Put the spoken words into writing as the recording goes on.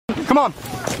Come on.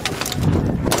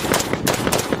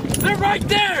 They're right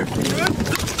there.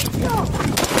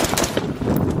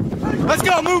 Let's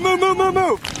go. Move, move, move, move,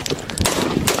 move.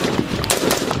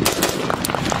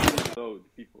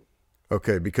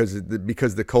 Okay, because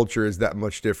the culture is that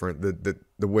much different.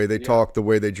 The way they talk, the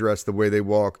way they dress, the way they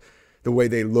walk, the way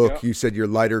they look. Yeah. You said your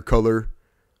lighter color.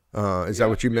 Is that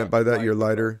what you meant by that? Your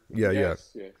lighter? Yeah,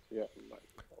 yes, yeah. Yeah.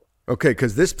 Okay,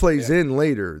 because this plays in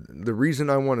later. The reason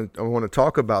I want to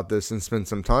talk about this and spend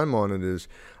some time on it is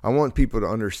I want people to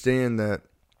understand that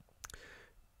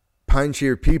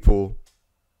Panjshir people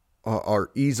are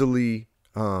easily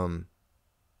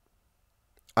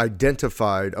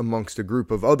identified amongst a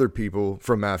group of other people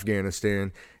from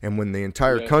Afghanistan, and when the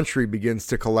entire country begins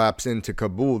to collapse into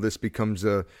Kabul, this becomes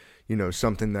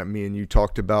something that me and you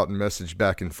talked about and messaged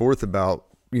back and forth about,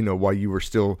 while you were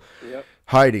still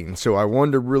hiding. So I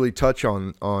wanted to really touch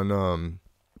on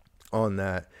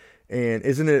that. And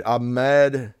isn't it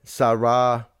Ahmad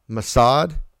Sarah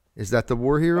Masad? Is that the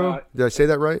war hero? Did I say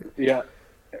that right? Yeah.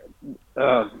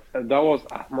 That was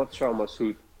Ahmad Shah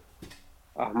Massoud.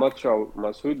 Ahmad Shah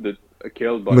Massoud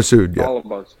killed by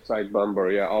Taliban suicide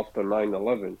bomber, after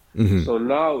 9/11. Mm-hmm. So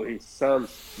now his son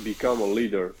become a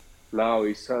leader. Now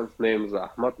his son's name is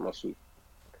Ahmad Massoud.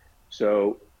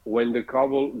 So when the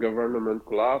Kabul government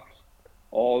collapsed,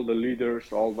 all the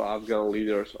leaders, all the Afghan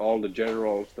leaders, all the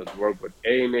generals that work with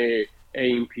ANA,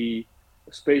 AMP,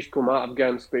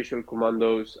 Afghan Special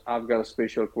Commandos, Afghan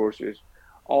Special Forces,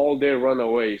 all they run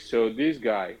away. So this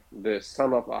guy, the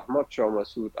son of Ahmad Shah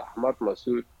Massoud, Ahmad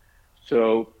Massoud,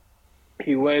 so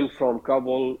he went from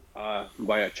Kabul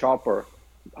by a chopper,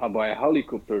 by a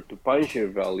helicopter to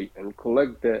Panjshir Valley and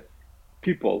collect the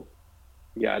people.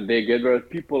 Yeah, they gather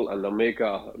people and they make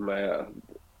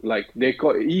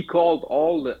he called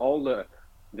all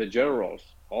the generals,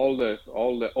 all the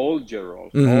old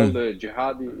generals, all the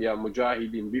jihadi,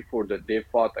 Mujahideen before that they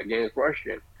fought against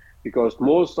Russian. Because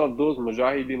most of those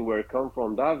Mujahideen were come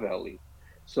from that valley.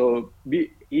 So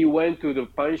he went to the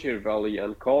Panjshir Valley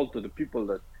and called to the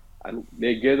people and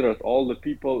they gathered all the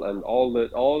people and all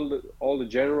the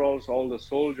generals, all the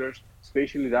soldiers,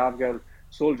 especially the Afghan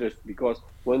soldiers, because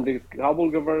when the Kabul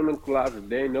government collapsed,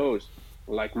 they knows,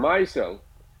 like myself,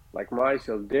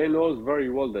 they knows very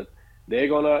well that they're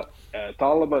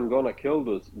Taliban gonna kill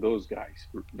those guys,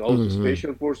 those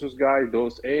special forces guys,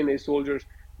 those ANA soldiers.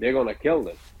 They're gonna kill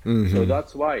them. Mm-hmm. So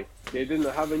that's why they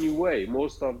didn't have any way.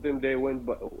 Most of them they went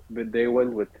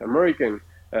with American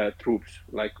troops.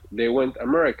 Like they went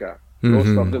America.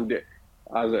 Most of them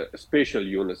as a special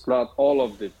units. Not all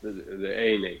of the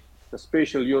ANA. The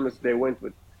special units they went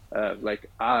with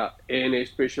ANA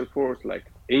special force, like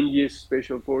India's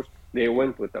special force. They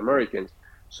went with Americans.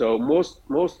 So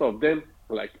most of them,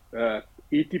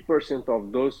 80%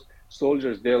 of those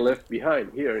soldiers they left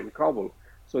behind here in Kabul.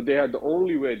 So they had the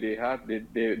only way they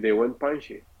went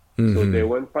Panjshir. Mm-hmm. So they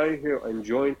went Panjshir and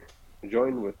joined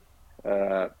with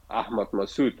Ahmad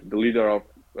Massoud, the leader of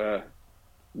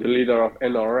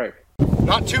NRF.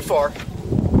 Not too far.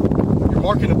 You're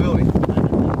marking the building.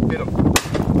 Hit him.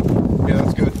 Yeah,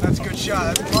 that's good. That's a good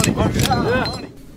shot. That's money. Yeah.